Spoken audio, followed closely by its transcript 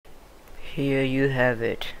Here you have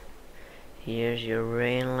it. Here's your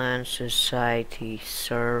Rainland Society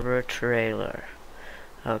server trailer.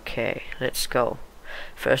 Okay, let's go.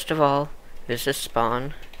 First of all, this is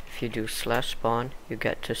spawn. If you do /spawn, you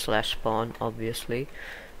get to /spawn, obviously.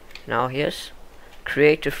 Now here's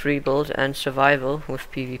create a free build and survival with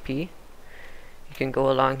PvP. You can go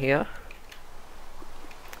along here.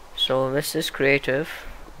 So this is creative.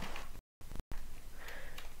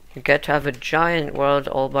 You get to have a giant world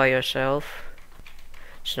all by yourself.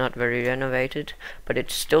 It's not very renovated, but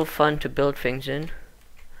it's still fun to build things in.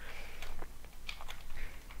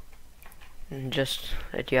 And just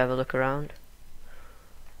let you have a look around.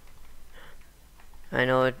 I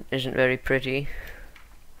know it isn't very pretty,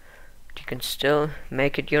 but you can still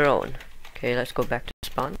make it your own. Okay, let's go back to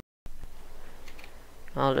spawn.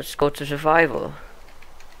 Now let's go to survival.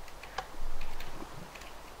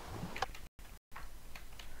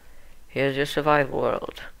 Here's your survival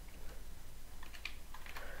world.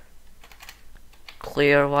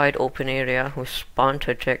 Clear, wide open area with spawn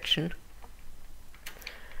protection.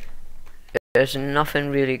 There's nothing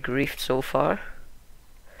really griefed so far.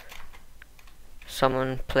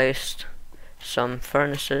 Someone placed some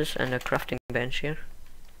furnaces and a crafting bench here.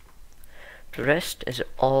 The rest is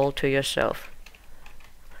all to yourself.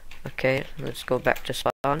 Okay, let's go back to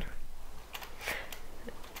spawn.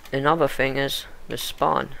 Another thing is the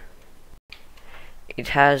spawn. It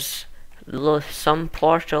has some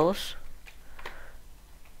portals.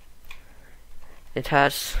 It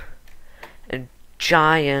has a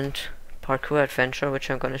giant parkour adventure, which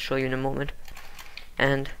I'm going to show you in a moment.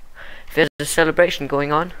 And if there's a celebration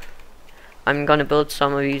going on, I'm going to build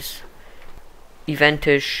some of these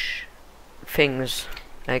eventish things.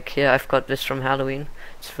 Like here, I've got this from Halloween.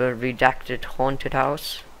 It's the redacted haunted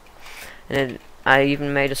house. And I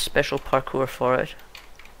even made a special parkour for it.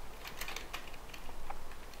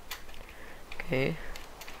 Okay,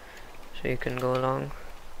 so you can go along.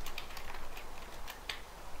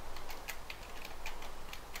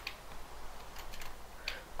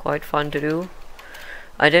 Quite fun to do.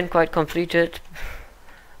 I didn't quite complete it.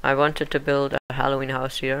 I wanted to build a Halloween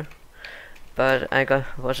house here, but I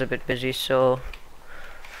was a bit busy, so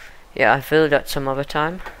yeah, I filled that some other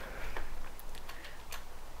time.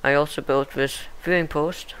 I also built this viewing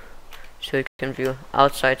post, so you can view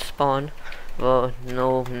outside spawn. Well,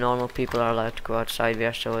 no normal people are allowed to go outside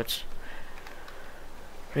there, so it's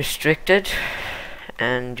restricted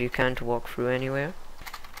and you can't walk through anywhere.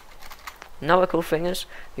 Another cool thing is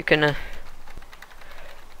you can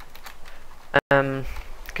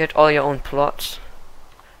get all your own plots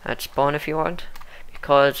at spawn if you want,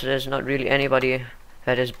 because there's not really anybody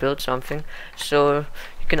that has built something. So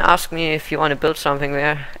you can ask me if you want to build something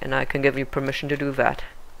there, and I can give you permission to do that.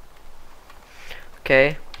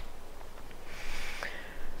 Okay.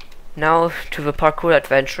 Now to the parkour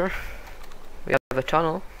adventure. We have a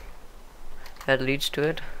tunnel that leads to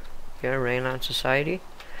it. Here, Rainland Society.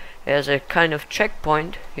 There's a kind of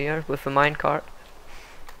checkpoint here with a minecart.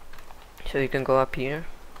 So you can go up here.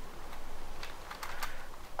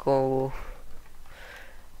 Go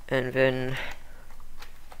and then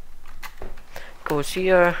goes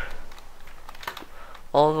here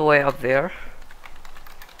all the way up there.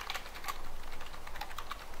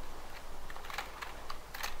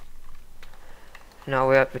 Now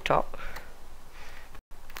we're at the top.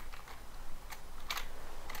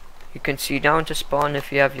 You can see down to spawn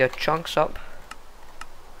if you have your chunks up,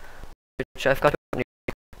 which I've got.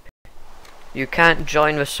 You can't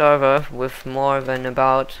join the server with more than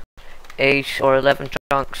about 8 or 11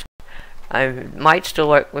 chunks. I might still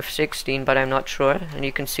work with 16, but I'm not sure. And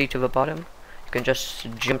you can see to the bottom. You can just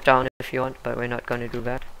jump down if you want, but we're not going to do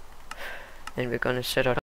that. And we're going to set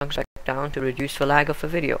our chunks back down to reduce the lag of the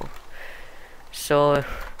video. So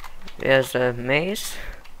there's a maze.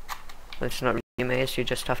 Well, it's not really a maze, you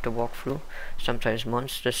just have to walk through. Sometimes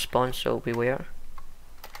monsters spawn, so beware.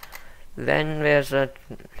 Then there's a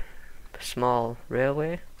small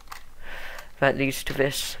railway that leads to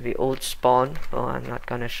this, the old spawn. Oh, I'm not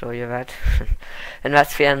gonna show you that. And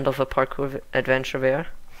that's the end of a parkour adventure there.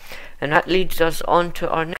 And that leads us on to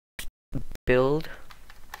our next build,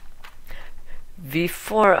 the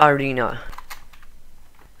 4 arena.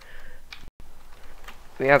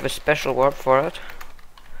 We have a special warp for it.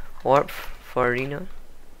 Warp for arena.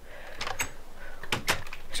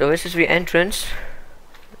 So this is the entrance.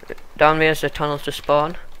 Down there is the tunnel to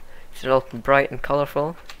spawn. It's all bright and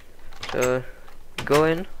colorful. So go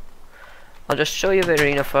in. I'll just show you the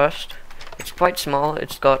arena first. It's quite small.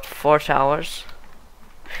 It's got 4 towers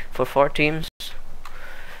for 4 teams.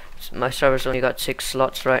 My server's only got 6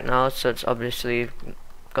 slots right now, so it's obviously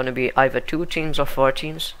gonna be either 2 teams or 4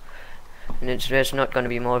 teams. and there's not going to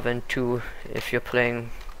be more than 2 if you're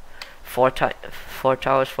playing 4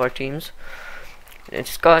 towers, 4 teams.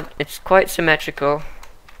 It's quite symmetrical.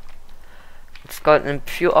 It's got a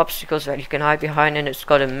few obstacles that you can hide behind, and it's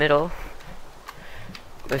got a middle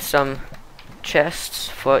with some chests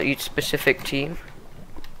for each specific team.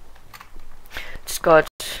 It's got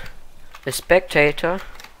a spectator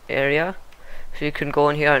area, so you can go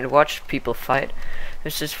in here and watch people fight.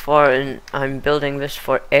 This is for, I'm building this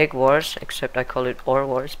for Egg Wars, except I call it Ore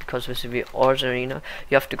Wars because this will be Ores Arena.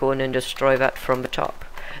 You have to go in and destroy that from the top.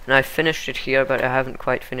 And I finished it here, but I haven't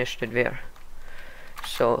quite finished it there.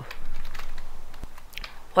 So,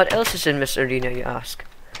 what else is in this arena, you ask?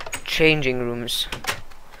 Changing rooms.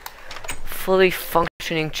 Fully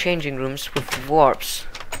functioning changing rooms with warps,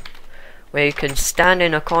 where you can stand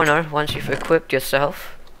in a corner once you've equipped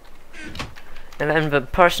yourself, and then the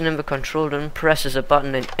person in the control room presses a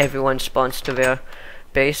button and everyone spawns to their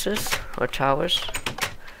bases or towers.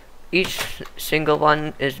 Each single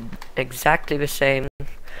one is exactly the same,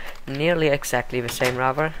 nearly exactly the same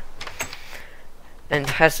rather, and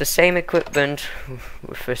has the same equipment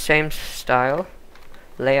with the same style,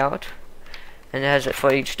 layout, and it has it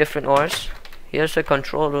for each different ores. Here's the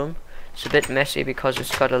control room. It's a bit messy because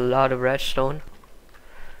it's got a lot of redstone.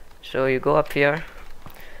 So you go up here,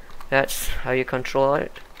 that's how you control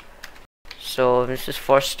it. So this is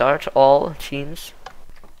for start all teams.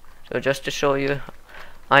 So just to show you,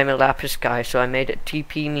 I'm a lapis guy, so I made it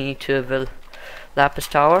TP me to the lapis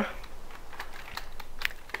tower.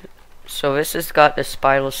 So this has got a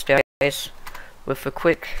spiral staircase with a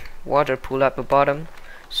quick water pool at the bottom,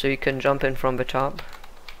 so you can jump in from the top.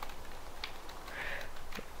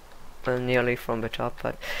 Well, nearly from the top,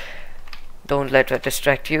 but don't let that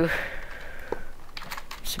distract you.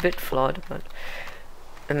 It's a bit flawed, but...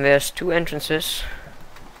 And there's 2 entrances.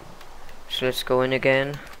 So let's go in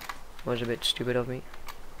again. Was a bit stupid of me.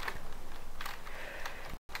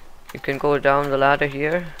 You can go down the ladder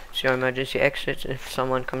here. It's your emergency exit if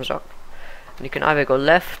someone comes up. And you can either go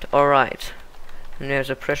left or right. And there's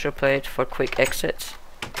a pressure plate for quick exits.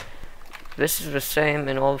 This is the same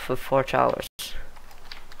in all the 4 towers.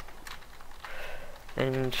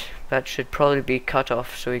 And that should probably be cut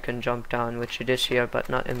off so you can jump down, which it is here, but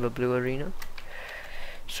not in the blue arena.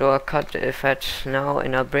 So I'll cut that now,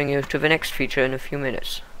 and I'll bring you to the next feature in a few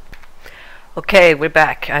minutes. Okay, we're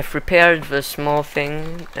back. I've repaired the small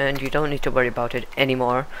thing, and you don't need to worry about it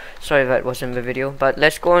anymore. Sorry that was in the video, but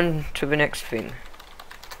let's go on to the next thing.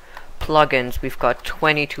 Plugins. We've got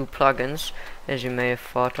 22 plugins, as you may have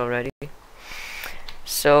thought already.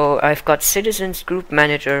 So I've got Citizens, Group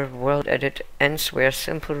Manager, World Edit, Ensware,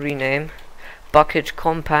 Simple Rename, Bucket,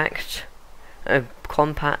 Compact,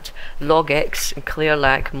 Logx, Clear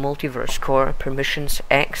Lag, Multiverse Core, Permissions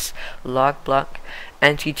X, Log Block,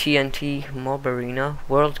 Anti-TNT, Mob Arena,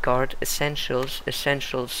 World Guard, Essentials,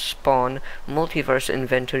 Essentials Spawn, Multiverse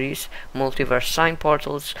Inventories, Multiverse Sign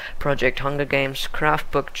Portals, Project Hunger Games,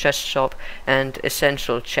 Craft Book, Chest Shop, and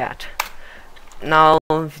Essential Chat. Now,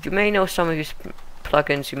 you may know some of these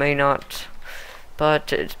plugins, you may not,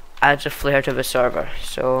 but it adds a flair to the server.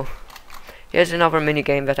 So here's another mini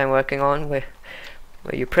game that I'm working on where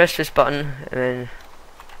you press this button and then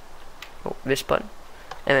this button,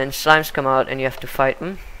 and then slimes come out and you have to fight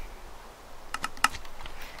them.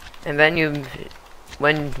 And then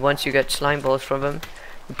once you get slime balls from them,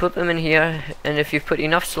 you put them in here, and if you put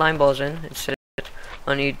enough slime balls in, it's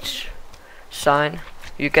on each sign,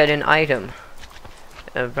 you get an item,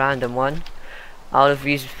 a random one, out of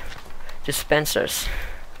these dispensers.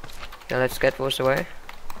 Now let's get those away.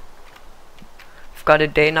 I've got a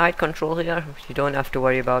day-night control here. You don't have to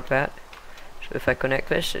worry about that. So if I connect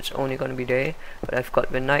this, it's only going to be day, but I've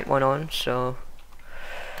got the night one on, so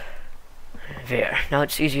there. Now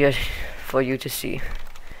it's easier for you to see.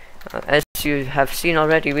 As you have seen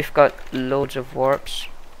already, we've got loads of warps.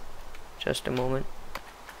 Just a moment.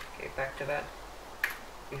 Okay, back to that.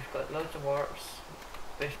 We've got loads of warps,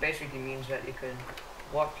 which basically means that you can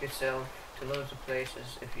walk yourself to loads of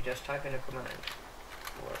places if you just type in a command.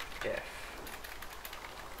 Warp def.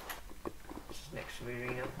 This is next to the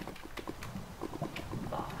arena.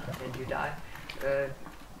 And you die.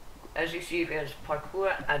 As you see, there's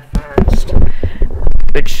parkour advanced,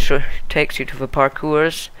 which takes you to the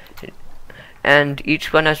parkours, and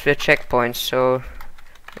each one has their checkpoints. So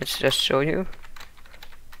let's just show you.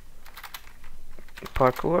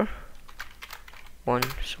 Parkour 1,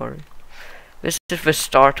 sorry. This is the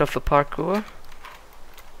start of the parkour.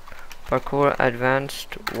 Parkour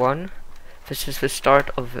advanced 1. This is the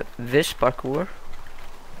start of this parkour.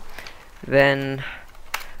 Then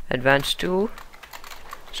advanced 2.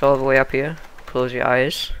 It's all the way up here. Close your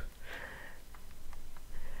eyes.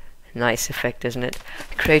 Nice effect, isn't it?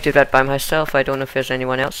 I created that by myself. I don't know if there's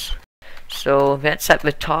anyone else. So that's at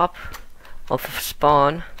the top of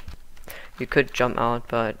spawn. You could jump out,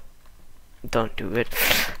 but don't do it.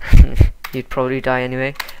 You'd probably die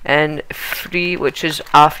anyway. And 3, which is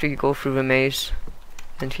after you go through the maze.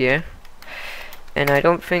 And here. And I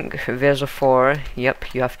don't think there's a 4.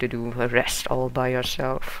 Yep, you have to do the rest all by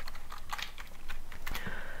yourself.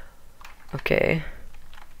 Okay.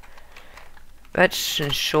 That's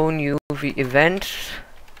shown you the event.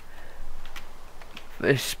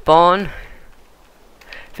 The spawn.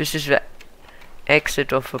 This is the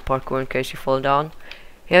exit of the parkour in case you fall down.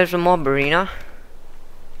 Here's the mob arena.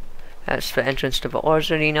 That's the entrance to the Ores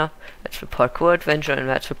arena. That's the parkour adventure, and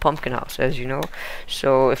that's the pumpkin house, as you know.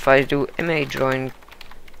 So if I do MA join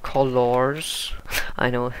colors, I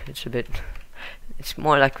know it's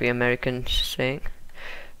more like the American saying.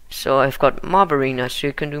 So I've got mob arena, so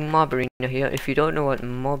you can do mob arena here. If you don't know what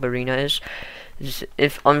mob arena is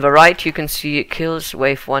if on the right you can see it kills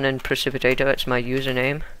wave 1 and Precipitator. That's my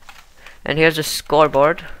username. And here's a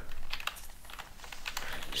scoreboard.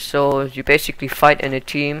 So you basically fight in a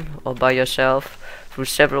team or by yourself through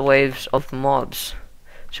several waves of mobs.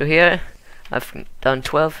 So here I've done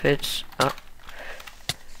 12 hits.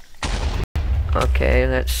 Okay,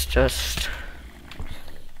 let's just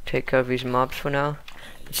take care of these mobs for now.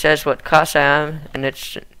 It says what class I am, and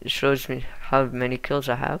it shows me how many kills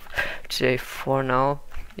I have. Let's say 4 now.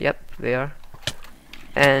 Yep, there.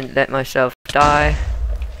 And let myself die,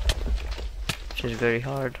 which is very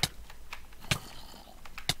hard.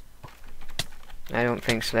 I don't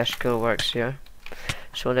think slash kill works here,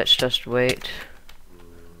 so let's just wait.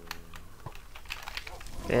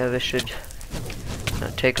 Yeah, this should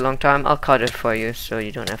not take a long time. I'll cut it for you so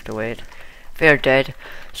you don't have to wait. They're dead.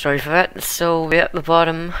 Sorry for that. So we're at the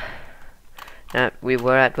bottom. We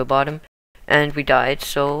were at the bottom, and we died.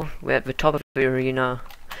 So we're at the top of the arena,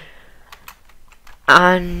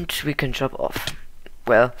 and we can jump off.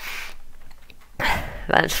 Well,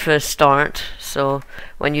 that's the start. So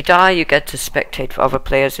when you die, you get to spectate for other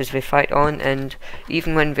players as they fight on, and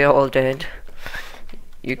even when they're all dead,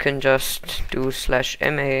 you can just do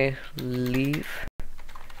 /MA leave.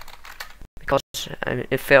 Because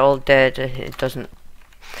if they're all dead, it doesn't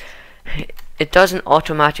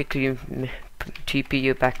automatically TP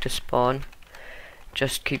you back to spawn.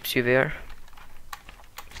 Just keeps you there.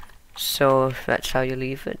 So that's how you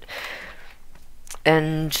leave it.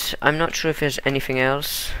 And I'm not sure if there's anything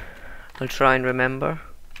else. I'll try and remember.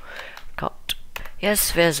 Cut.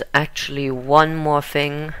 Yes, there's actually one more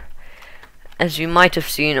thing. As you might have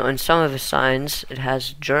seen on some of the signs, it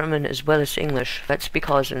has German as well as English. That's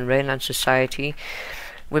because in Rainland Society,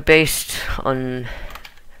 we make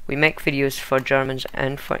videos for Germans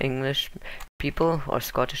and for English people or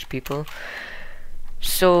Scottish people.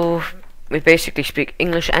 So we basically speak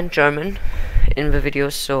English and German in the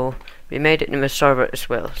videos, so we made it in the server as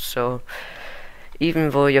well. So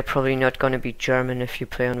even though you're probably not going to be German if you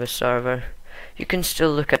play on the server, you can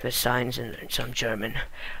still look at the signs and learn some German.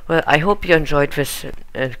 Well, I hope you enjoyed this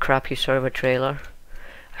crappy server trailer.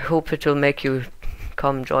 I hope it will make you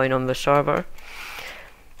come join on the server.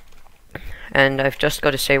 And I've just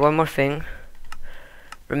got to say one more thing.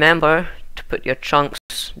 Remember to put your chunks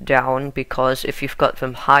down, because if you've got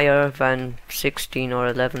them higher than 16 or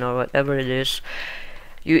 11 or whatever it is,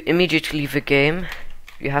 you immediately leave the game.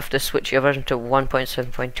 You have to switch your version to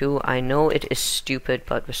 1.7.2. I know it is stupid,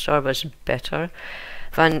 but the server is better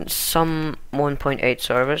than some 1.8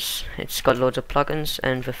 servers. It's got loads of plugins,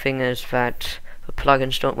 and the thing is that the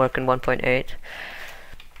plugins don't work in 1.8.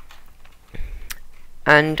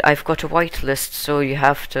 And I've got a whitelist, so you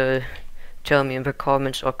have to tell me in the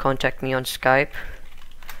comments or contact me on Skype.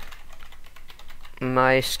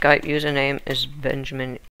 My Skype username is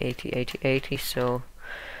Benjamin808080, so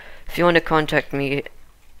if you want to contact me,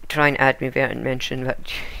 try and add me there and mention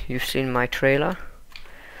that you've seen my trailer.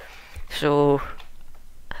 So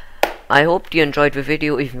I hope you enjoyed the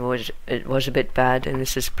video, even though it was a bit bad. And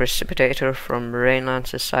this is Precipitator from Rainland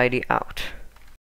Society out.